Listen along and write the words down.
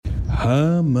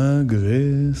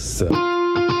המגרסה.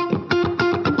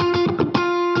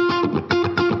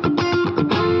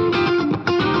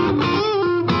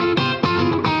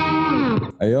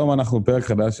 היום אנחנו בפרק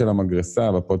חדש של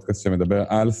המגרסה, בפודקאסט שמדבר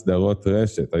על סדרות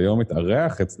רשת. היום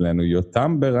מתארח אצלנו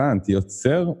יותם ברנט,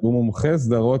 יוצר ומומחה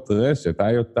סדרות רשת.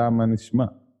 היי יותם, מה נשמע?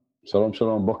 שלום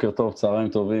שלום, בוקר טוב, צהריים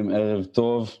טובים, ערב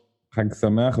טוב. חג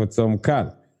שמח וצום קל.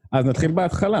 אז נתחיל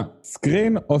בהתחלה.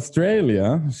 סקרין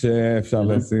אוסטרליה, שאפשר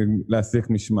להסיק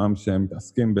משמם שהם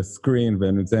מתעסקים בסקרין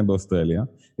והם נמצאים באוסטרליה,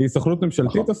 היא סוכנות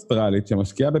ממשלתית אוסטרלית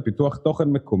שמשקיעה בפיתוח תוכן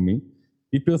מקומי.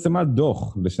 היא פרסמה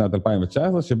דוח לשנת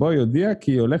 2019, שבו היא הודיעה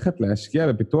כי היא הולכת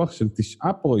להשקיע בפיתוח של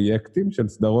 9 פרויקטים של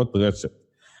סדרות רשת.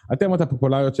 התמות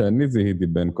הפופולריות שאני זיהיתי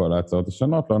בין כל ההצעות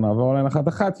השונות, לא נעבור עליהן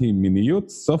אחת, היא מיניות,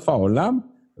 סוף העולם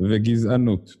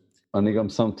וגזענות. אני גם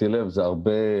שמתי לב, זה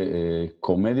הרבה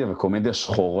קומדיה וקומדיה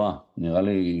שחורה. נראה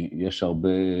לי יש הרבה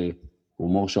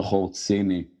הומור שחור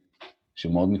ציני,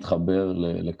 שמאוד מתחבר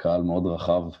לקהל מאוד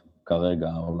רחב כרגע.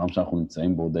 העולם שאנחנו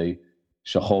נמצאים בו די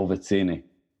שחור וציני.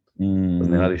 אז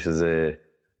נראה לי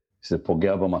שזה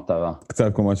פוגע במטרה.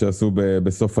 קצת כמו מה שעשו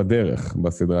בסוף הדרך,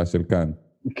 בסדרה של כאן.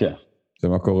 כן.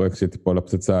 שמה קורה כשתיפול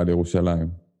הפצצה על ירושלים.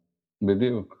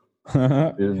 בדיוק.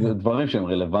 זה דברים שהם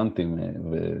רלוונטיים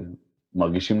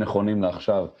ומרגישים נכונים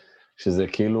לעכשיו, שזה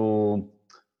כאילו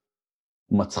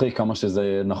מצחיק כמה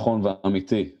שזה נכון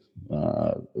ואמיתי.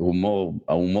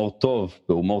 ההומור טוב,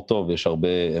 בהומור טוב יש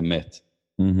הרבה אמת.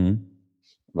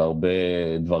 והרבה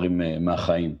דברים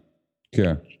מהחיים.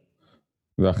 כן.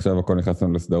 ועכשיו הכל נכנס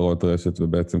לנו לסדרות רשת,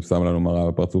 ובעצם שם לנו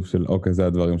מראה בפרצוף של, אוקיי, זה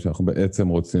הדברים שאנחנו בעצם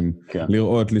רוצים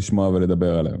לראות, לשמוע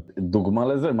ולדבר עליהם. דוגמה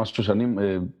לזה, משהו שאני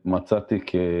מצאתי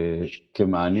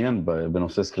כמעניין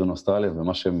בנושא סקרין אוסטרליה,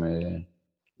 ומה שהם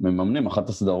מממנים, אחת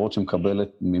הסדרות שמקבלת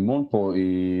מימון פה,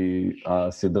 היא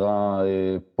הסדרה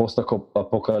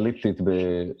פוסט-אפוקליפטית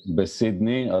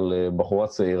בסידני, על בחורה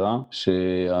צעירה,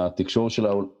 שהתקשורת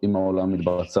שלה עם העולם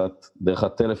מתבצעת דרך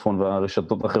הטלפון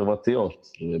והרשתות החברתיות,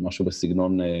 משהו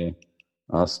בסגנון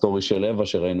הסטורי של אווה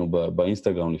שראינו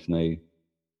באינסטגרם לפני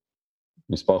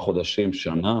מספר חודשים,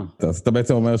 שנה. אז אתה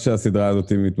בעצם אומר שהסדרה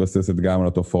הזאת מתבססת גם על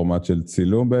אותו פורמט של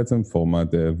צילום בעצם,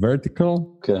 פורמט ורטיקל?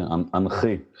 כן,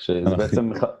 אנכי, שזה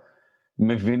בעצם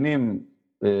מבינים,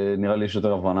 נראה לי יש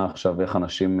יותר הבנה עכשיו איך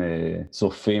אנשים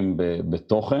צופים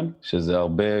בתוכן, שזה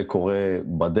הרבה קורה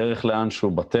בדרך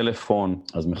לאנשהו, בטלפון,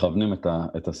 אז מכוונים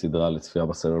את הסדרה לצפייה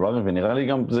בסלולרי, ונראה לי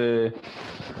גם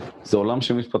זה עולם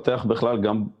שמתפתח בכלל,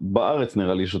 גם בארץ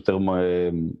נראה לי יש יותר,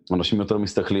 אנשים יותר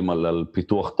מסתכלים על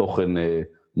פיתוח תוכן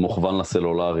מוכוון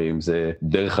לסלולרי, אם זה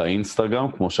דרך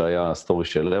האינסטגרם, כמו שהיה הסטורי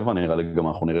של אווה, נראה לי גם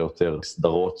אנחנו נראה יותר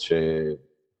סדרות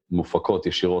שמופקות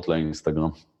ישירות לאינסטגרם.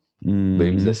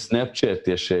 ואם זה סנאפצ'אט,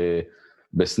 יש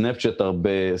בסנאפצ'אט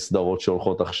הרבה סדרות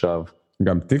שהולכות עכשיו.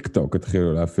 גם טיק טוק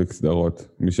התחילו להפיק סדרות,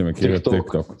 מי שמכיר את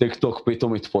טיק טוק. טיק טוק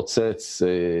פתאום התפוצץ,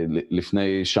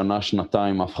 לפני שנה,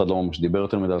 שנתיים, אף אחד לא ממש דיבר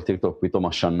יותר מדי על טיק טוק, פתאום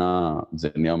השנה זה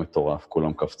נהיה מטורף,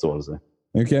 כולם קפצו על זה.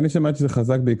 כי אני שמעתי שזה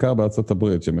חזק בעיקר בארצות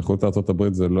הברית, שמחוץ לארצות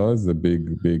הברית זה לא איזה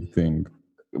ביג טינג.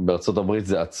 בארצות הברית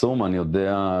זה עצום, אני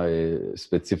יודע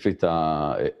ספציפית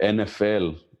ה-NFL,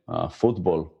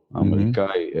 הפוטבול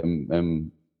האמריקאי, הם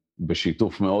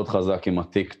בשיתוף מאוד חזק עם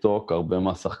הטיק טוק, הרבה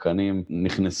מהשחקנים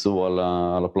נכנסו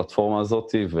על הפלטפורמה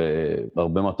הזאת,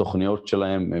 והרבה מהתוכניות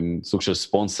שלהם הם סוג של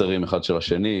ספונסרים אחד של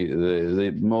השני, זה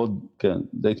מאוד, כן,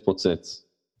 די התפוצץ.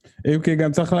 אם כי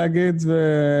גם צריך להגיד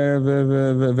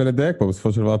ולדייק פה,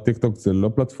 בסופו של דבר טיק טוק זה לא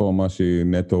פלטפורמה שהיא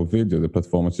נטו וידאו, זה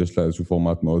פלטפורמה שיש לה איזשהו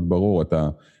פורמט מאוד ברור, אתה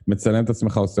מצלם את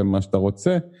עצמך, עושה מה שאתה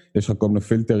רוצה, יש לך כל מיני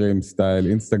פילטרים, סטייל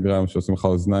אינסטגרם, שעושים לך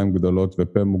אוזניים גדולות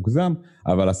ופה מוגזם,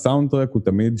 אבל הסאונדטרק הוא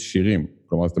תמיד שירים,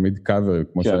 כלומר זה תמיד קאבר,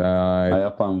 כמו שהיה... היה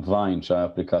פעם ויין, שהיה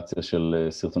אפליקציה של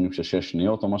סרטונים של 6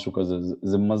 שניות או משהו כזה,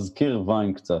 זה מזכיר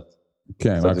ויין קצת.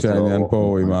 כן, רק שהעניין פה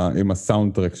הוא עם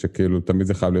הסאונדטרק, שכאילו תמיד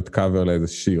זה חייב להיות קאבר לאיזה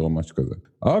שיר או משהו כזה.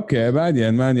 אוקיי,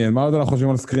 מעניין. מה עוד אנחנו חושבים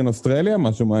על סקרין אוסטרליה?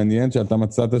 משהו מעניין שאתה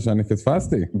מצאת שאני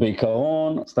פספסתי?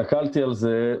 בעיקרון, הסתכלתי על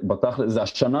זה, זה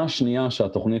השנה השנייה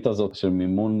שהתוכנית הזאת של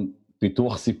מימון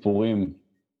פיתוח סיפורים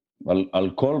על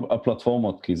כל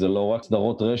הפלטפורמות, כי זה לא רק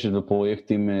סדרות רשת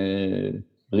ופרויקטים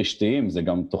רשתיים, זה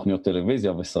גם תוכניות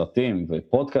טלוויזיה וסרטים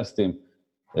ופודקאסטים.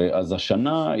 אז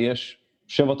השנה יש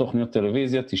 7 תוכניות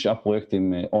טלוויזיה, 9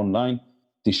 פרויקטים אונליין,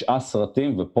 9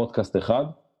 סרטים ופודקאסט אחד,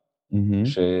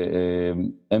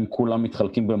 שהם כולם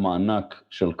מתחלקים במענק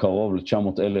של קרוב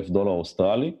ל$900,000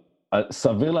 אוסטרלי.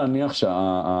 סביר להניח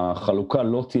שהחלוקה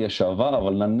לא תהיה שווה,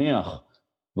 אבל נניח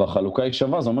והחלוקה היא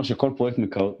שווה, זה אומר שכל פרויקט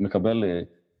מקבל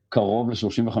קרוב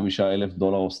ל$35,000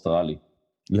 אוסטרלי.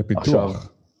 לפיתוח. עכשיו,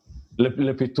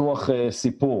 לפיתוח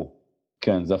סיפור.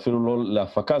 כן, זה אפילו לא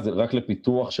להפקה, זה רק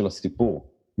לפיתוח של הסיפור.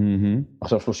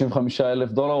 עכשיו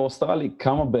 $35,000 אוסטרלי,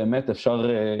 כמה באמת אפשר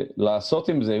לעשות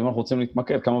עם זה, אם אנחנו רוצים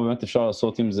להתמקד, כמה באמת אפשר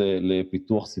לעשות עם זה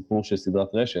לפיתוח סיפור של סדרת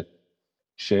רשת,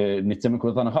 שנצא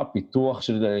מנקודת הנחה, פיתוח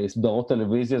של סדרות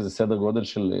טלוויזיה זה סדר גודל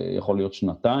של יכול להיות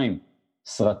 2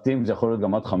 סרטים זה יכול להיות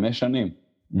גם עד 5 שנים.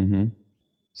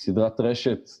 סדרת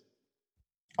רשת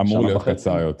אמור להיות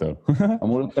קצר יותר.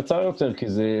 אמור להיות קצר יותר, כי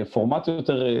זה פורמט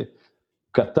יותר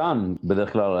קטן,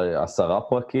 בדרך כלל 10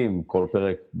 פרקים, כל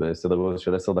פרק בסדר גודל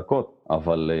של 10 דקות,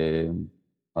 אבל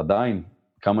עדיין,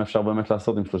 כמה אפשר באמת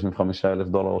לעשות עם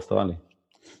 $35,000 אוסטרלי?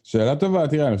 שאלה טובה,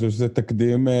 תראה, אני חושב שזה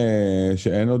תקדים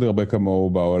שאין עוד הרבה כמוהו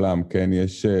בעולם, כן,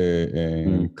 יש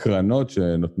קרנות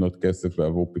שנותנות כסף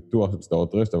בעבור פיתוח של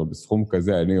סדרות רשת, אבל בסכום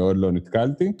כזה אני עוד לא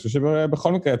נתקלתי. אני חושב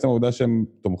שבכל מקרה עצם העובדה שהם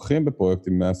תומכים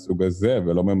בפרויקטים מהסוג הזה,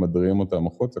 ולא ממדרים אותם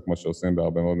החוצה, כמו שעושים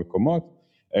בהרבה מאוד מקומות,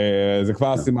 זה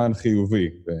כבר סימן חיובי,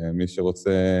 ומי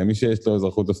שרוצה, מי שיש לו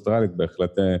אזרחות אוסטרלית,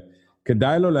 בהחלט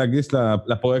כדאי לו להגיש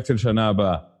לפרויקט של שנה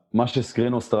הבאה. מה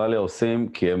שסקרין אוסטרליה עושים,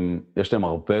 כי יש להם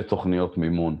הרבה תוכניות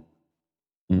מימון,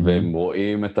 והם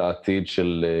רואים את העתיד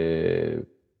של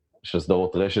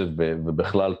סדרות רשת,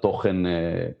 ובכלל תוכן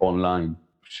אונליין,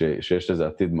 שיש לזה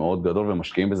עתיד מאוד גדול,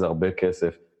 ומשקיעים בזה הרבה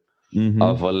כסף.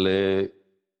 אבל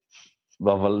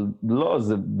לא,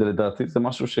 לדעתי זה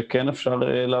משהו שכן אפשר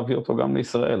להביא אותו גם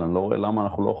לישראל, אני לא רואה למה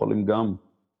אנחנו לא יכולים גם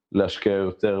להשקיע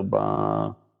יותר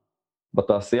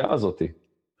בתעשייה הזאת.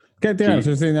 כן, תראה, אני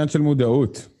חושב שזה עניין של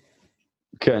מודעות.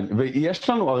 כן, ויש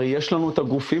לנו, הרי יש לנו את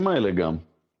הגופים האלה גם.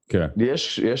 כן.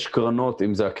 יש קרנות,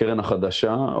 אם זה הקרן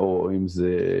החדשה, או אם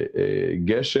זה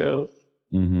גשר,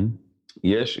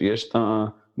 יש את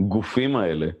הגופים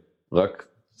האלה, רק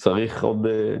צריך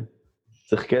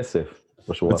כסף.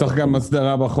 וצריך גם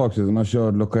הסדרה בחוק, שזה מה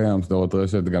שעוד לא קיים, סדרות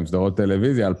רשת, גם סדרות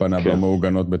טלוויזיה, על פניו לא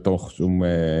מעוגנות בתוך שום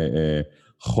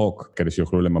חוק, כדי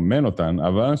שיוכלו לממן אותן,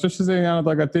 אבל אני חושב שזה עניין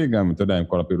הדרגתי גם, אתה יודע, עם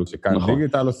כל הפעילות שכאן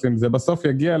דיגיטל עושים, זה בסוף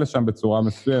יגיע לשם בצורה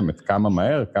מסוימת, כמה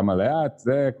מהר, כמה לאט,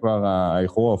 זה כבר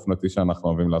האיחור האופנתי שאנחנו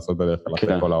אוהבים לעשות בדרך כלל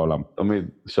אחרי כל העולם. תמיד,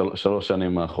 3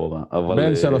 שנים מאחורה.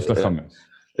 בין 3 ל-5.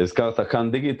 הזכרת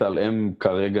כאן דיגיטל, הם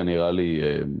כרגע נראה לי,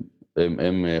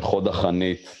 הם חוד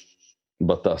החנית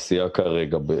בתעשייה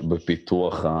כרגע,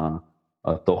 בפיתוח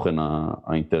התוכן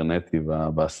האינטרנטי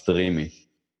והסטרימי.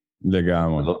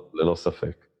 לגמרי. ללא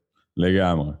ספק.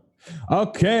 לגמרי.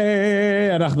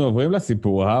 אוקיי, אנחנו עוברים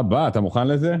לסיפור הבא, אתה מוכן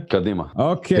לזה? קדימה.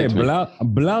 אוקיי,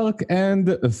 בלארק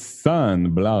אנד סאן,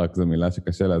 בלארק זו מילה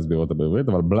שקשה להסביר אותה בעברית,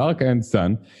 אבל בלארק אנד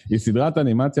סאן היא סדרת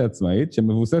אנימציה עצמאית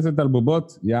שמבוססת על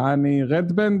בובות, יעני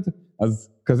רדבנד, אז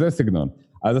כזה סגנון.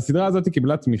 אז הסדרה הזאת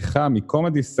קיבלה תמיכה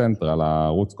מקומדי סנטרל,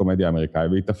 הערוץ קומדיה האמריקאי,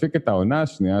 והיא תפיק את העונה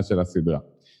השנייה של הסדרה.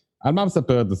 על מה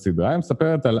מספרת הסדרה? היא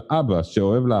מספרת על אבא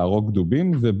שאוהב להרוג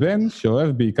דובים, ובן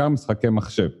שאוהב בעיקר משחקי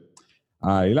מחשב.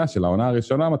 העילה של העונה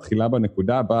הראשונה מתחילה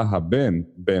בנקודה בה הבן,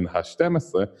 בן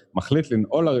ה-12, מחליט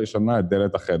לנעול לראשונה את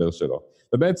דלת החדר שלו.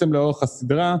 ובעצם לאורך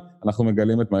הסדרה אנחנו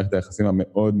מגלים את מערכת היחסים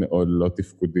המאוד מאוד לא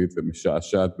תפקודית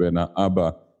ומשעשעת בין האבא,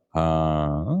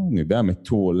 אני יודע,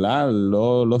 מטורלל,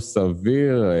 לא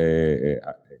סביר,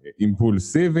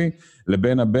 אימפולסיבי,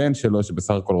 לבין הבן שלו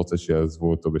שבסך הכל רוצה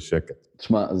שיעזבו אותו בשקט.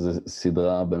 תשמע, זו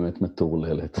סדרה באמת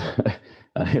מטורללת.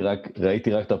 אני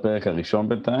ראיתי רק את הפרק הראשון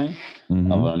בינתיים,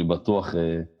 אבל אני בטוח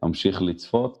אמשיך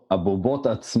לצפות. הבובות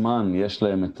עצמן, יש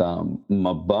להם את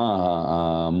המבע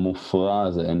המופרע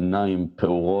הזה, עיניים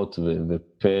פעורות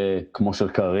ופה כמו של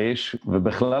קריש,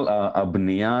 ובכלל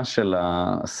הבנייה של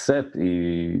הסט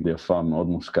היא יפה, מאוד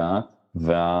מושקעת,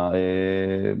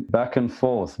 back and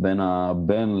forth בין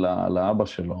הבן לאבא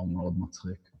שלו מאוד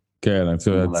מצחיק. כן, אני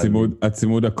חושב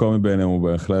שהצימוד הקומי ביניהם הוא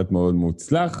בהחלט מאוד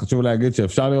מוצלח. חשוב להגיד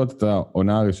שאפשר לראות את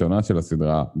העונה הראשונה של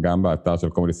הסדרה, גם באתר של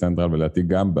קומדי סנטרל, ולדעתי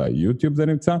גם ביוטיוב זה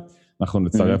נמצא. אנחנו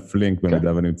נצרף לינק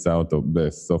במידה ונמצא אותו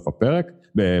בסוף הפרק,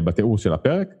 בתיאור של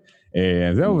הפרק.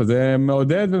 זהו, וזה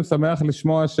מעודד ומשמח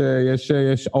לשמוע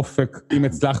שיש אופק, אם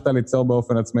הצלחת ליצור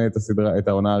באופן עצמי את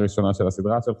העונה הראשונה של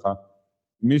הסדרה שלך,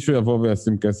 מישהו יבוא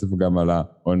וישים כסף גם על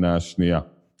העונה השנייה.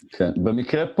 כן,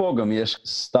 במקרה פה גם יש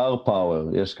סטאר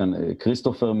פאוור, יש כאן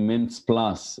כריסטופר מינץ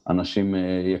פלאס, אנשים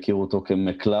יכירו אותו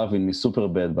כמקלווין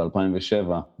מסופרבד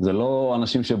ב-2007, זה לא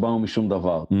אנשים שבאו משום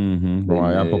דבר.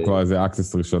 היה פה כבר איזה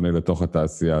אקסס ראשוני לתוך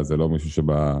התעשייה, זה לא מישהו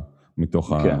שבא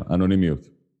מתוך האנונימיות.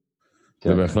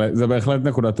 זה בהחלט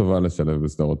נקודה טובה לשלב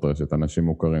בסדרות רשת, אנשים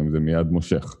מוכרים, זה מיד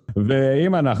מושך.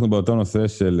 ואם אנחנו באותו נושא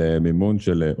של מימון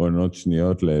של עונות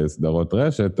שניות לסדרות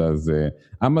רשת, אז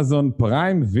אמזון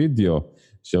פריים וידאו,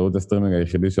 שירות הסטרימינג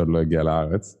היחידי שעוד לא הגיע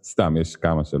לארץ, סתם יש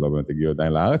כמה שלא באמת הגיעו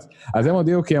עדיין לארץ, אז הם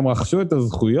הודיעו כי הם רכשו את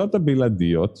הזכויות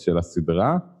הבלעדיות של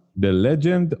הסדרה The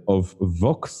Legend of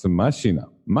Vox Machina.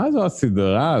 מה זו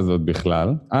הסדרה הזאת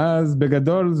בכלל? אז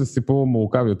בגדול זה סיפור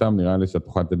מורכב יותר, נראה לי שאת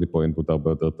תוכל לתת לי פה אינפוט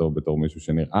הרבה יותר טוב בתור מישהו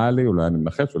שנראה לי, אולי אני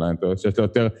מנחש, אולי אני טועה, שיש לו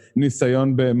יותר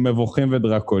ניסיון במבוכים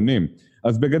ודרקונים.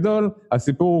 אז בגדול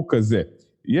הסיפור הוא כזה,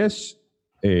 יש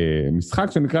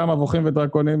משחק שנקרא מבוכים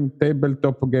ודרקונים, טייבל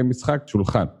טופ גיים, משחק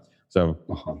שולחן. עכשיו,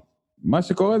 נכון. מה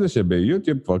שקורה זה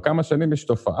שביוטיוב כבר כמה שנים יש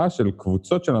תופעה של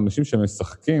קבוצות של אנשים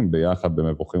שמשחקים ביחד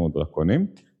במבוכים ודרקונים,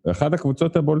 ואחת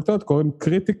הקבוצות הבולטות קוראים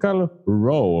Critical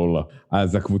Role.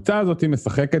 אז הקבוצה הזאת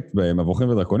משחקת במבוכים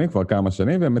ודרקונים כבר כמה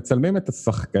שנים, והם מצלמים את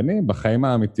השחקנים בחיים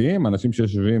האמיתיים, אנשים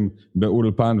שיושבים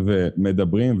באולפן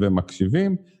ומדברים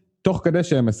ומקשיבים, תוך כדי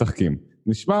שהם משחקים.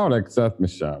 נשמע אולי קצת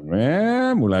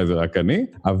משעמם, אולי זה רק אני,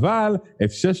 אבל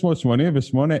את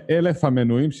 688,000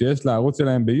 המנויים שיש לערוץ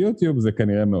שלהם ביוטיוב, זה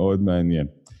כנראה מאוד מעניין.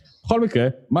 בכל מקרה,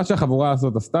 מה שהחבורה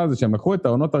הזאת עשתה זה שהם לקחו את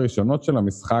העונות הראשונות של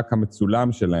המשחק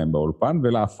המצולם שלהם באולפן,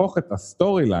 ולהפוך את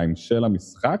הסטורי ליין של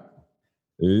המשחק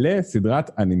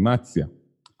לסדרת אנימציה.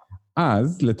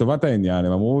 אז, לטובת העניין,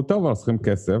 הם אמרו, טוב, אבל צריכים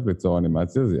כסף ליצור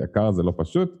אנימציה, זה יקר, זה לא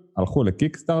פשוט, הלכו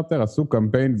לקיקסטארטר, עשו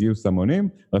קמפיין גיוס המונים,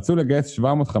 רצו לגייס $750,000,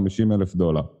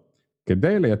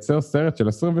 כדי לייצר סרט של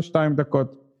 22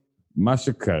 דקות. מה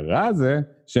שקרה זה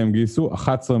שהם גייסו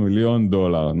 $11 מיליון,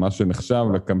 מה שנחשב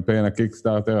לקמפיין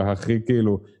הקיקסטארטר הכי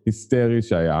כאילו היסטרי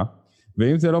שהיה,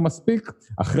 ואם זה לא מספיק,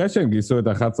 אחרי שהם גייסו את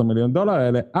 $11 מיליון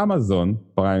האלה, אמזון,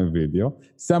 פריים וידאו,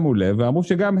 שמו לב ואמרו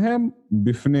שגם הם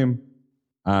בפנים.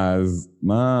 אז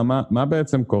מה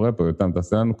בעצם קורה פה? יותם,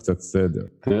 תעשה לנו קצת סדר.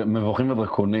 תראה, מבוכים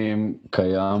ודרקונים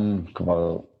קיים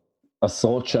כבר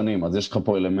עשרות שנים, אז יש לך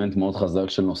פה אלמנט מאוד חזק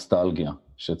של נוסטלגיה,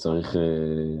 שצריך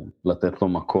לתת לו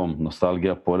מקום.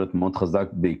 נוסטלגיה פועלת מאוד חזק,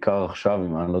 בעיקר עכשיו,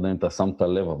 אני לא יודע אם אתה שמת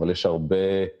לב, אבל יש הרבה,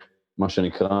 מה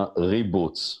שנקרא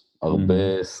ריבוטס,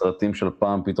 הרבה סרטים של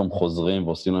פעם פתאום חוזרים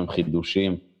ועושים להם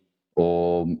חידושים,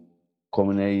 או כל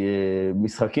מיני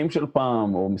משחקים של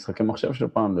פעם, או משחקי מחשב של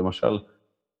פעם, למשל,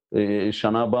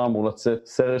 שנה הבאה אמור לצאת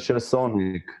סרט של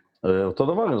סוניק, אותו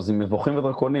דבר, זה מבוכים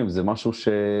ודרקונים, זה משהו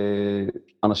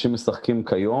שאנשים משחקים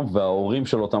כיום, וההורים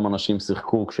של אותם אנשים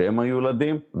שיחקו כשהם היו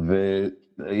ילדים,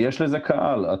 ויש לזה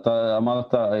קהל. אתה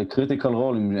אמרת Critical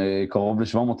Role עם קרוב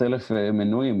ל-700,000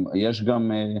 מנויים, יש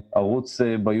גם ערוץ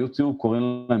ביוטיוב,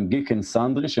 קוראים להם Geek and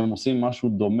Sundry, שהם עושים משהו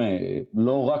דומה,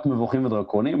 לא רק מבוכים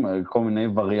ודרקונים, כל מיני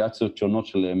וריאציות שונות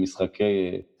של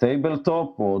משחקי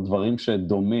טייבלטופ, או דברים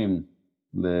שדומים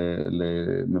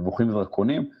למבוכים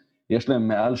ודרקונים, יש להם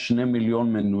מעל 2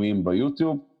 מיליון מנויים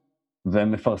ביוטיוב,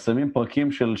 והם מפרסמים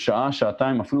פרקים של שעה,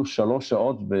 שעתיים, אפילו 3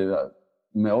 שעות,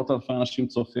 ומאות אלפי אנשים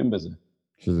צופים בזה.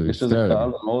 יש לזה קהל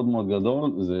מאוד מאוד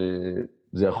גדול,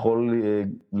 זה יכול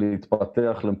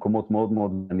להתפתח למקומות מאוד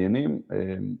מאוד מעניינים.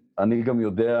 אני גם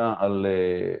יודע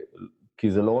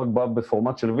כי זה לא רק בא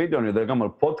בפורמט של וידאו, אני יודע גם על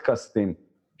פודקאסטים,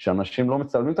 שאנשים לא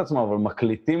מצלמים את עצמם, אבל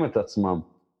מקליטים את עצמם.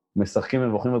 משחקים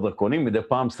מבוכים ודרקונים, מדי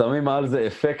פעם שמים על זה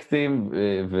אפקטים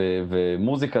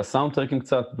ומוזיקה, סאונדטרקים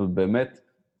קצת, ובאמת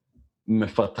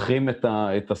מפתחים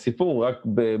את הסיפור רק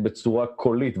בצורה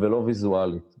קולית ולא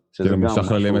ויזואלית. הם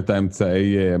משכללים את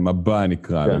האמצעי מבע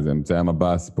נקרא לזה, אמצעי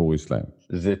המבע הסיפורי שלהם.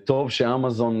 זה טוב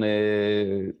שאמזון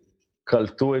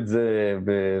קלטו את זה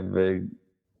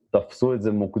ותפסו את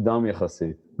זה מוקדם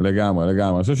יחסית. לגמרי.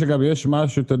 אני חושב שגם יש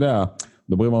משהו, אתה יודע,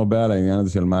 מדברים הרבה על העניין הזה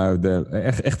של מה ההבדל,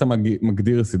 איך אתה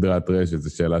מגדיר סדרת רשת,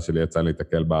 זו שאלה שלי יצא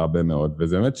להתקל בה הרבה מאוד,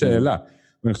 וזה באמת שאלה,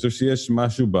 ואני חושב שיש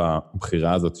משהו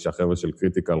בבחירה הזאת שהחבר'ה של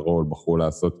קריטיקל רול בחרו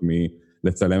לעשות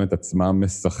מלצלם את עצמם,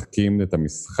 משחקים את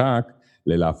המשחק,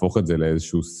 להפוך את זה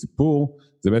לאיזשהו סיפור,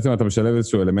 זה בעצם אתה משלב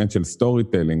איזשהו אלמנט של סטורי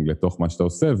טיילינג לתוך מה שאתה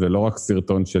עושה, ולא רק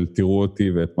סרטון של תראו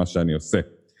אותי ואת מה שאני עושה.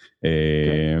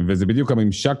 וזה בדיוק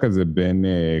הממשק הזה בין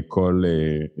כל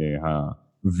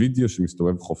וידאו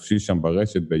שמסתובב חופשי שם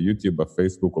ברשת, ביוטיוב,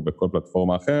 בפייסבוק או בכל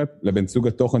פלטפורמה אחרת, לבין סוג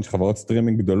התוכן שחברות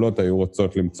סטרימינג גדולות היו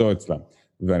רוצות למצוא אצלם.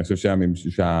 ואני חושב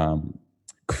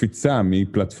שהקפיצה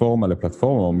מפלטפורמה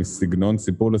לפלטפורמה, או מסגנון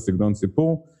סיפור לסגנון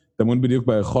סיפור, טמון בדיוק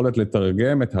ביכולת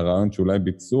לתרגם את הרעיון שאולי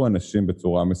ביצעו אנשים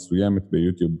בצורה מסוימת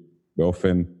ביוטיוב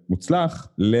באופן מוצלח,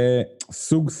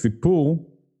 לסוג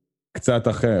סיפור קצת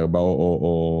אחר,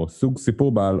 או סוג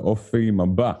סיפור בעל אופי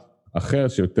מבע. אחר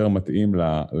שיותר מתאים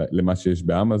למה שיש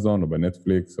באמזון, או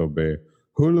בנטפליקס, או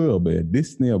בהולו, או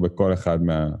בדיסני, או בכל אחד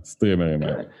מהסטרימרים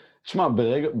האלה. תשמע,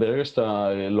 ברגע שאתה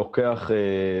לוקח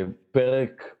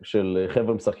פרק של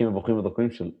חבר'ה משחקים מבוכים ודרקונים,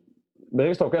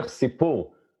 ברגע שאתה לוקח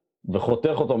סיפור,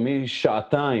 וחותך אותו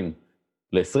משעתיים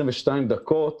ל-22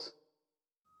 דקות,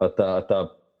 אתה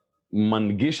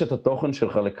מנגיש את התוכן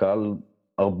שלך לקהל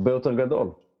הרבה יותר גדול.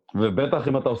 ובטח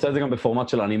אם אתה עושה את זה גם בפורמט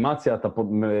של אנימציה,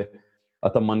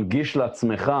 אתה מנגיש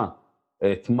לעצמך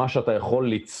את מה שאתה יכול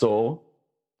ליצור,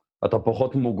 אתה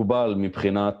פחות מוגבל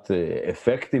מבחינת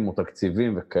אפקטים או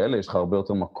תקציבים וכאלה, יש לך הרבה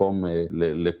יותר מקום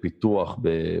לפיתוח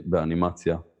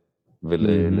באנימציה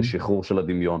ולשחרור של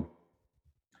הדמיון.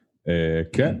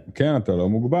 כן, כן, אתה לא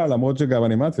מוגבל, למרות שגם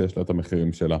אנימציה יש לה את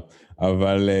המחירים שלה.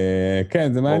 אבל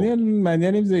כן, זה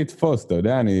מעניין אם זה יתפוס, אתה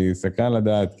יודע, אני סקרן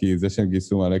לדעת, כי זה שהם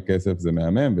גייסו מלא כסף זה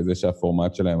מהמם, וזה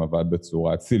שהפורמט שלהם עבד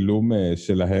בצורה, צילום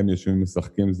שלהם יושבים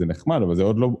משחקים זה נחמד, אבל זה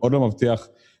עוד לא מבטיח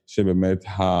שבאמת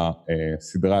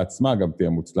הסדרה עצמה גם תהיה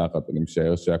מוצלחת. אני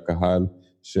משער שהקהל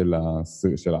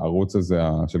של הערוץ הזה,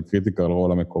 של קריטיקל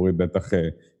רול המקורי, בטח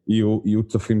יהיו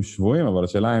צופים שבועים, אבל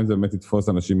השאלה אם זה באמת יתפוס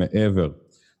אנשים מעבר,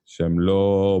 שהם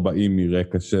לא באים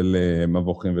מרקע של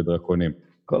מבוכים ודרקונים.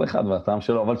 כל אחד והטעם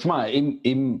שלו, אבל תשמע,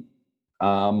 אם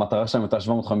המטרה שלהם הייתה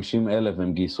 750,000,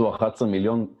 והם גייסו 11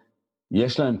 מיליון,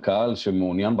 יש להם קהל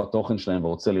שמעוניין בתוכן שלהם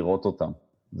ורוצה לראות אותם.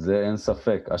 זה אין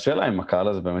ספק. השאלה אם הקהל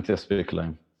הזה באמת יספיק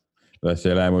להם.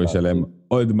 והשאלה אם הוא ישלם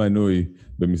עוד מנוי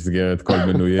במסגרת כל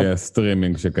מנויי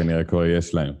הסטרימינג שכנראה כבר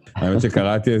יש להם. האמת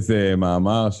שקראתי איזה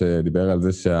מאמר שדיבר על זה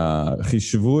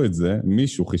שחישבו את זה,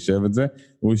 מישהו חישב את זה,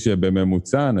 הוא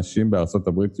שבממוצע אנשים בארצות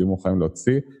הברית יהיו מוכנים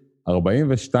להוציא $42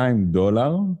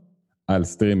 על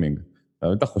סטרימינג.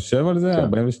 אתה חושב על זה?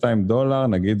 $42,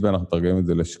 נגיד ואנחנו תרגמים את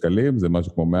זה לשקלים, זה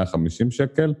משהו כמו 150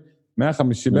 שקל.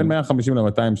 בין 150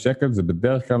 ל-200 שקל זה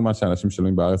בדרך כלל מה שאנשים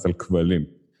משלמים בארץ על כבלים.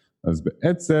 אז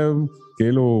בעצם,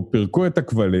 כאילו, פירקו את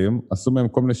הכבלים, עשו מהם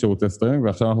כל מיני שירותי סטרימינג,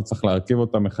 ועכשיו אנחנו צריך להרכיב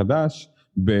אותם מחדש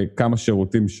בכמה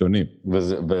שירותים שונים.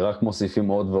 ורק מוסיפים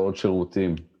עוד ועוד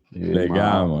שירותים.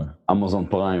 לגמרי. אמזון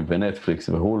פריים ונטפליקס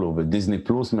והולו ודיזני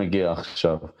פלוס מגיע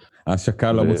עכשיו.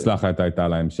 ההשקה לא מוצלחת הייתה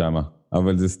להם שמה,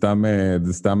 אבל זה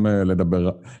סתם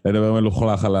לדבר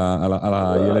מלוכלך על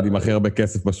הילד עם הכי הרבה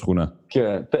כסף בשכונה.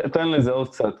 כן, תן לזה עוד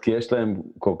קצת, כי יש להם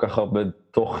כל כך הרבה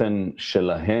תוכן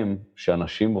שלהם,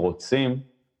 שאנשים רוצים,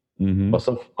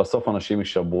 בסוף אנשים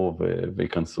יישברו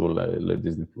וייכנסו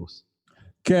לדיזני פלוס.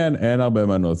 כן, אין הרבה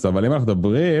מנוס, אבל אם אנחנו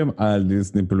מדברים על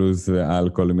דיסני פלוס ועל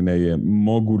כל מיני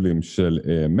מוגולים של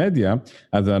מדיה,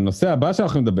 אז הנושא הבא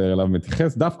שאנחנו נדבר עליו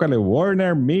מתייחס דווקא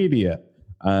לוורנר מידיה.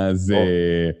 אז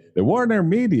לוורנר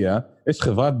מידיה יש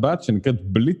חברת בת שנקראת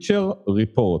בליצ'ר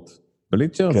ריפורט.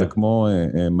 בליצ'ר זה כמו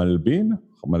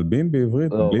מלבין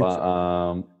בעברית?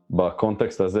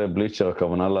 בקונטקסט הזה בליצ'ר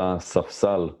הכוונה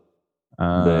לספסל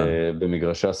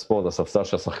במגרשי הספורט, הספסל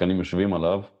שהשחקנים יושבים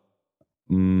עליו.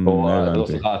 או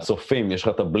הצופים, יש לך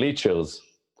את הבליצ'רס.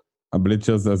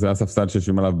 הבליצ'רס זה הספסל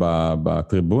שיושבים עליו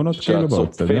בטריבונות כאילו,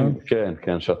 באצטדיון?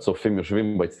 כן, שהצופים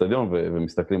יושבים באצטדיון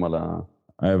ומסתכלים על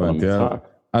המשחק.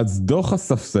 אז דוח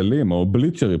הספסלים, או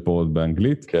בליצ'ר ריפורט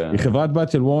באנגלית, היא חברת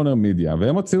בת של וורנר מידיה,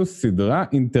 והם הוציאו סדרה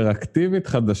אינטראקטיבית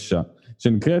חדשה,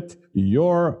 שנקראת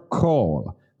Your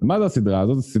Call. מה זו הסדרה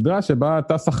הזאת? זו סדרה שבה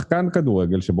אתה שחקן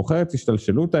כדורגל שבוחר את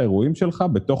השתלשלות האירועים שלך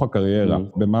בתוך הקריירה.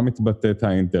 במה מתבטאת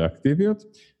האינטראקטיביות?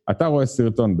 אתה רואה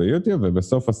סרטון ביוטיוב,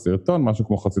 ובסוף הסרטון, משהו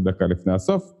כמו חצי דקה לפני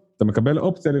הסוף, אתה מקבל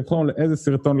אופציה לבחור לאיזה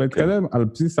סרטון להתקדם על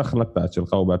בסיס ההחלטה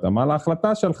שלך, ובהתאמה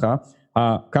להחלטה שלך,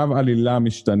 הקו עלילה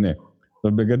משתנה.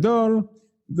 ובגדול,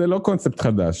 זה לא קונספט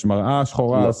חדש. מראה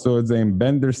שחורה עשו את זה עם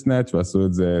בנדרסנאץ' ועשו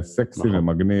את זה סקסי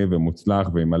ומגניב ומוצלח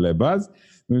ועם מלא באז.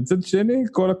 ומצד שני,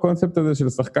 כל הקונספט הזה של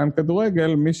שחקן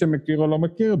כדורגל, מי שמכיר או לא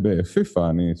מכיר, בפיפה,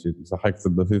 אני שמשחק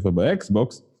קצת בפיפה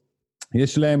באקסבוקס,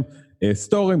 יש להם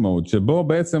סטורי מוד, שבו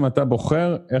בעצם אתה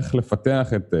בוחר איך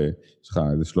לפתח את, יש לך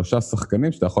איזה 3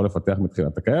 שחקנים שאתה יכול לפתח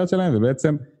מתחילת הקריירה שלהם,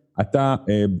 ובעצם אתה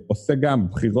עושה גם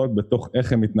בחירות בתוך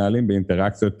איך הם מתנהלים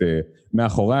באינטראקציות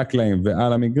מאחורי הקלעים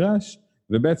ועל המגרש,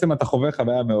 ובעצם אתה חווה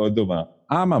חוויה מאוד דומה.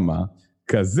 אממה,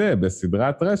 כזה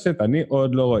בסדרת רשת, אני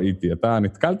עוד לא ראיתי. אתה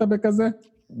נתקלת בכזה?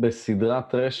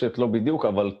 בסדרת רשת לא בדיוק,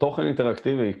 אבל תוכן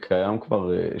אינטראקטיבי קיים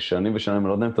כבר שנים ושנים, אני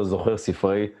לא יודע אם אתה זוכר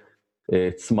ספרי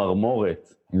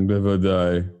צמרמורת.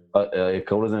 בוודאי.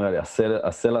 קראו לזה נראה לי,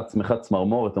 עשה לעצמך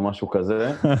צמרמורת או משהו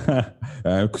כזה.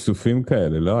 היו כסופים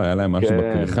כאלה, לא? היה להם משהו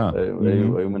בכריכה. כן,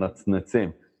 היו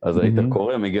מנצנצים. אז היית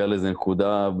קורא, מגיע לאיזו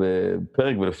נקודה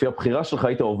בפרק, ולפי הבחירה שלך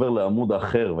היית עובר לעמוד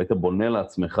אחר, והיית בונה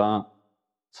לעצמך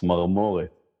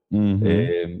צמרמורת.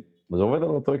 זה עובד על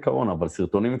אותו עיקרון, אבל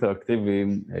סרטונים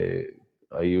אינטראקטיביים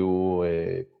היו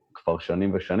כבר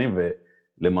שנים ושנים,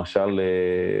 ולמשל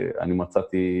אני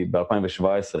מצאתי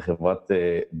ב-2017 חברת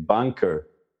בנקר,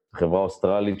 חברה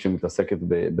אוסטרלית שמתעסקת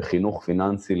בחינוך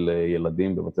פיננסי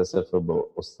לילדים בבתי ספר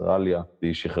באוסטרליה,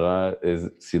 והיא שחררה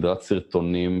סדרת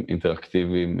סרטונים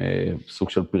אינטראקטיביים, סוג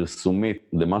של פרסומית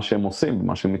למה שהם עושים,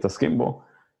 מה שהם מתעסקים בו,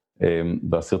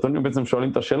 והסרטונים בעצם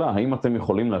שואלים את השאלה, האם אתם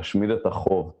יכולים להשמיד את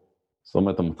החוב? זאת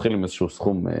אומרת, אתה מתחיל עם איזשהו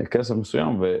סכום כסף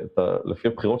מסוים, ולפי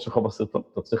הבחירות שלך בסרטון,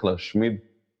 אתה צריך להשמיד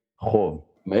חוב.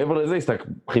 מעבר לזה,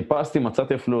 חיפשתי,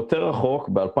 מצאתי אפילו יותר רחוק,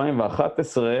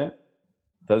 ב-2011,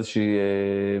 הייתה איזושהי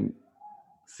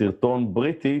סרטון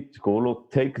בריטי שקראו לו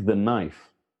Take the Knife.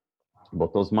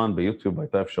 באותו זמן ביוטיוב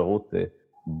הייתה אפשרות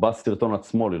בסרטון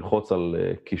עצמו ללחוץ על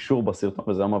קישור בסרטון,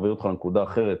 וזה היה מעביר אותך לנקודה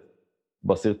אחרת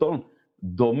בסרטון,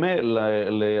 דומה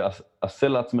לעשה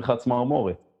לעצמך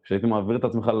צמרמורת. כשהייתי מעביר את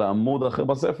עצמך לעמוד אחר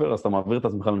בספר, אז אתה מעביר את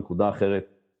עצמך לנקודה אחרת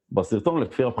בסרטון,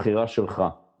 לפי הבחירה שלך.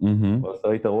 ואז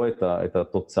היית רואה את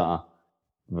התוצאה.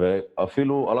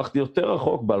 ואפילו הלכתי יותר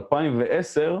רחוק,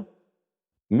 ב-2010,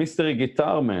 מיסטרי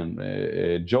גיטרמן,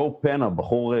 ג'ו פנה,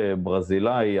 בחור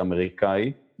ברזילאי,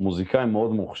 אמריקאי, מוזיקאי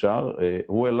מאוד מוכשר,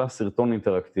 הוא העלה סרטון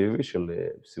אינטראקטיבי של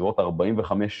בסביבות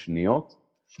 45 שניות,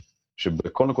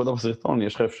 שבכל נקודה בסרטון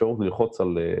יש לך אפשרות ללחוץ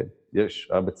על,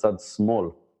 היה בצד שמאל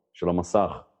של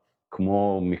המסך,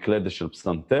 כמו מקלדת של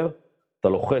פסנתר, אתה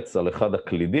לוחץ על אחד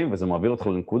הקלידים, וזה מעביר אותך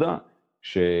לנקודה,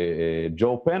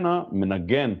 שג'ו פנה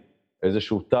מנגן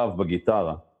איזשהו תו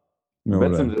בגיטרה.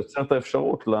 בעצם זה יוצא את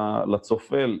האפשרות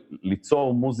לצופה,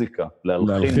 ליצור מוזיקה,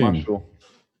 להלחין משהו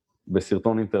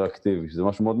בסרטון אינטראקטיבי, שזה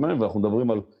משהו מאוד מעניין, ואנחנו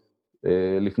מדברים על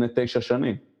לפני 9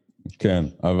 שנים. כן,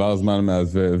 עבר זמן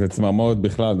מאז, וצמרמורת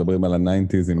בכלל, מדברים על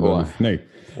ה-90s, אם לא לפני.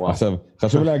 עכשיו,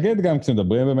 חשוב להגיד גם,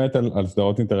 כשמדברים באמת על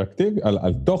סדרות אינטראקטיבי,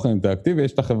 על תוכן אינטראקטיבי,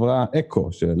 יש את החברה אקו,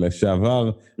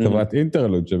 לשעבר חברת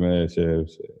אינטרלוד,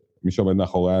 מי שעומד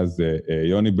מאחוריה זה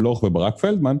יוני בלוך וברק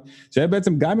פלדמן, שהם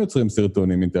בעצם גם יוצרים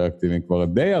סרטונים אינטראקטיביים כבר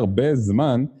די הרבה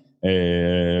זמן,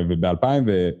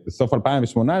 ובסוף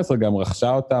 2018 גם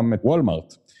רכשה אותם את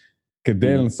וולמארט,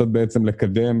 כדי לנסות בעצם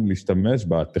לקדם, להשתמש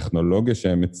בטכנולוגיה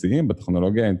שהם מציעים,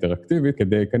 בטכנולוגיה האינטראקטיבית,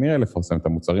 כדי כנראה לפרסם את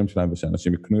המוצרים שלהם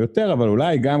ושאנשים יקנו יותר, אבל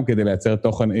אולי גם כדי לייצר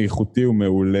תוכן איכותי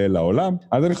ומעולה לעולם.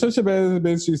 אז אני חושב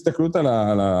שבאיזושהי הסתכלות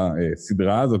על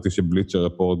הסדרה הזאת שבליצ'ר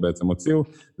רפורט בעצם הוציאו,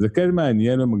 זה כן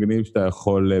מעניין ומגניב שאתה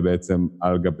יכול בעצם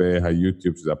על גבי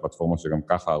היוטיוב, שזה הפלטפורמה שגם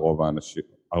ככה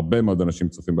הרבה מאוד אנשים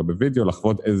צופים בה בווידאו,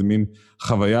 לחוות איזה מין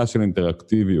חוויה של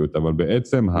אינטראקטיביות, אבל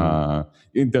בעצם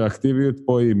האינטראקטיביות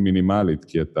פה היא מינימלית,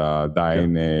 כי אתה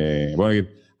עדיין, בוא נגיד,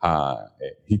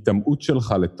 ההתאמעות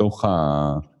שלך לתוך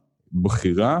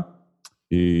הבחירה,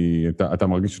 אתה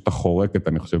מרגיש שאתה חורקת,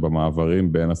 אני חושב,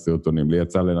 במעברים בין הסרטונים. לי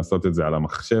יצא לנסות את זה על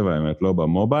המחשב, האמת, לא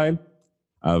במובייל,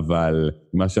 אבל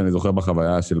מה שאני זוכר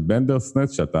בחוויה של בנדרסנט,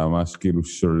 שאתה ממש כאילו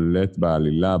שולט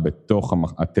בעלילה בתוך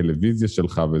הטלוויזיה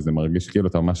שלך, וזה מרגיש כאילו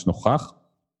אתה ממש נוכח.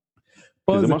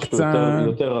 זה משהו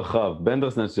יותר רחב,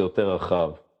 בנדרסנט זה יותר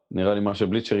רחב. נראה לי מה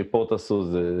שבליצ'ר ריפורט עשו,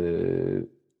 זה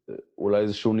אולי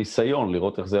איזשהו ניסיון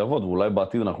לראות איך זה יעבוד, ואולי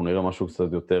בעתיד אנחנו נראה משהו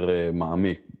קצת יותר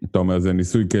מעמיק. אתה אומר, זה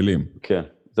ניסוי כלים. כן,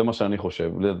 זה מה שאני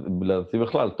חושב. לדעתי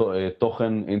בכלל,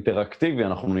 תוכן אינטראקטיבי,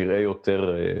 אנחנו נראה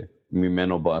יותר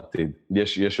ממנו בעתיד.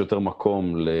 יש יותר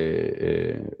מקום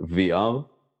ל-VR,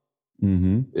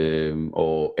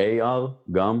 או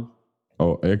AR גם.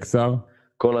 או XR.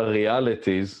 כל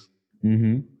הריאליטיז,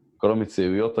 כל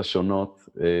המציאויות השונות,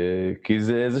 כי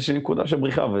זה איזושהי נקודה של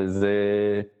בריחה, וזה,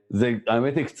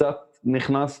 האמת היא קצת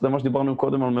נכנס למה שדיברנו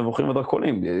קודם על מבוכים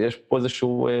ודרקונים. יש פה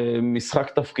איזשהו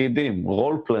משחק תפקידים,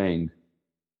 role playing.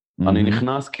 אני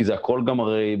נכנס כי זה הכל גם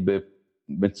הרי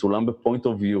מצולם בפוינט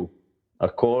אוף ויו.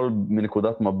 הכל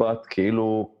מנקודת מבט,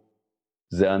 כאילו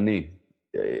זה אני.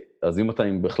 אז אם אתה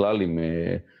בכלל עם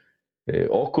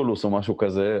אוקולוס או משהו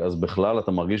כזה, אז בכלל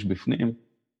אתה מרגיש בפנים.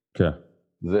 כן.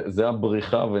 זה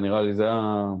הבריחה, ונראה לי זה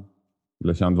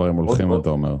לשם דברים הולכים, אתה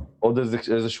אומר. עוד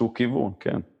איזשהו כיוון,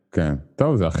 כן. כן.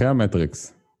 טוב, זה אחרי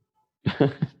המטריקס.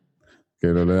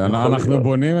 כאילו, אנחנו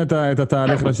בונים את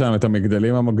התהליך לשם, את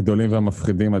המגדלים הגדולים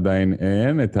והמפחידים עדיין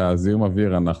אין, את הזיהום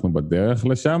אוויר אנחנו בדרך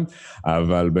לשם,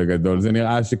 אבל בגדול זה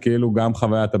נראה שכאילו גם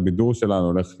חוויית הבידור שלנו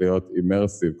הולך להיות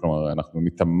אימרסיב, כלומר אנחנו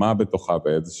נטמע בתוכה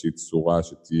באיזושהי צורה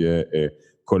שתהיה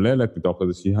כוללת, מתוך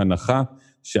איזושהי הנחה,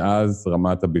 שאז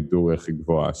רמת הבידור הכי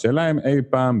גבוהה. השאלה אם אי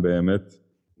פעם באמת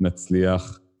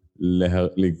נצליח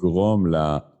לגרום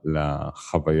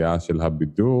לחוויה של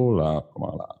הבידור,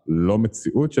 כלומר, לא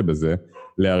מציאות שבזה,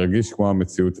 להרגיש כמו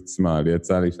המציאות עצמה. לי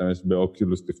יצא להשתמש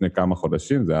באוקולוס לפני כמה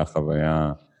חודשים, זו הייתה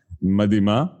חוויה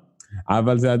מדהימה,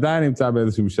 אבל זה עדיין נמצא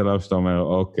באיזשהו שלב שאתה אומר,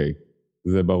 אוקיי,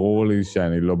 זה ברור לי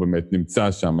שאני לא באמת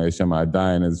נמצא שם, יש שם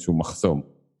עדיין איזשהו מחסום.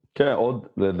 כן,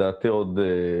 לדעתי עוד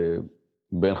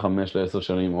בין 5 ל-10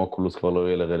 שנים אוקולוס כבר לא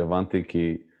יהיה רלוונטי,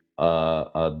 כי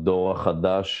הדור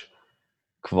החדש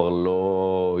כבר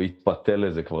לא יתפתה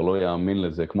לזה, כבר לא יאמין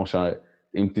לזה, כמו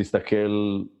שאם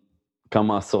תסתכל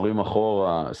כמה עשורים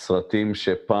אחורה, סרטים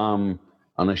שפעם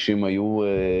אנשים היו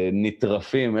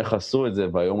נטרפים, איך עשו את זה,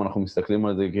 והיום אנחנו מסתכלים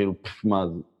על זה כאילו, מה,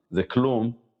 זה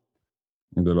כלום.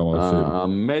 זה לא מרשים.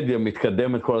 המדיה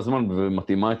מתקדמת כל הזמן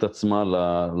ומתאימה את עצמה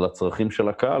לצרכים של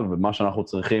הקהל, ומה שאנחנו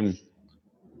צריכים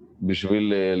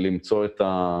בשביל למצוא את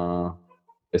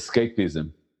האסקייפיזם,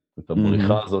 את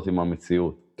הבריחה הזאת עם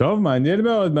המציאות. טוב,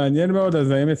 מעניין מאוד,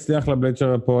 אז האם הצליח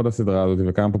לבלייצ'ר פוד הסדרה הזאת,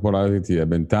 וכמה פופולרית תהיה?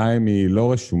 בינתיים היא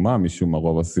לא רשומה משום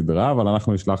הרוב הסדרה, אבל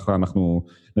אנחנו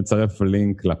נצרף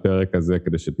לינק לפרק הזה,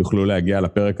 כדי שתוכלו להגיע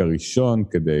לפרק הראשון,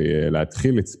 כדי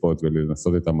להתחיל לצפות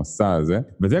ולנסות את המסע הזה.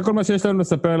 וזה כל מה שיש לנו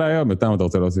לספר להיום. יותם, אתה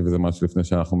רוצה להוסיף איזה משהו לפני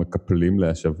שאנחנו מקפלים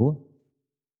להשבוע?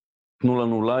 תנו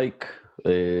לנו לייק.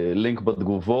 לינק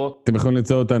בתגובות. אתם יכולים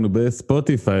למצוא אותנו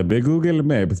בספוטיפיי, בגוגל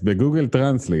מפס, בגוגל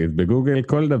טרנסליט, בגוגל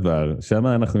כל דבר, שם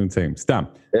אנחנו נמצאים, סתם.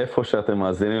 איפה שאתם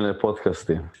מאזינים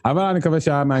לפודקאסטים. אבל אני מקווה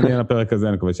שהיה מעניין הפרק הזה,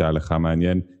 אני מקווה שהיה לך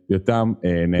מעניין. יותם,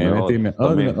 נהניתי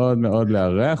מאוד מאוד מאוד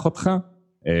לארח אותך.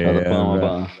 עד הפעם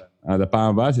הבאה. עד הפעם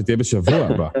הבאה, שתהיה בשבוע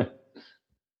הבא.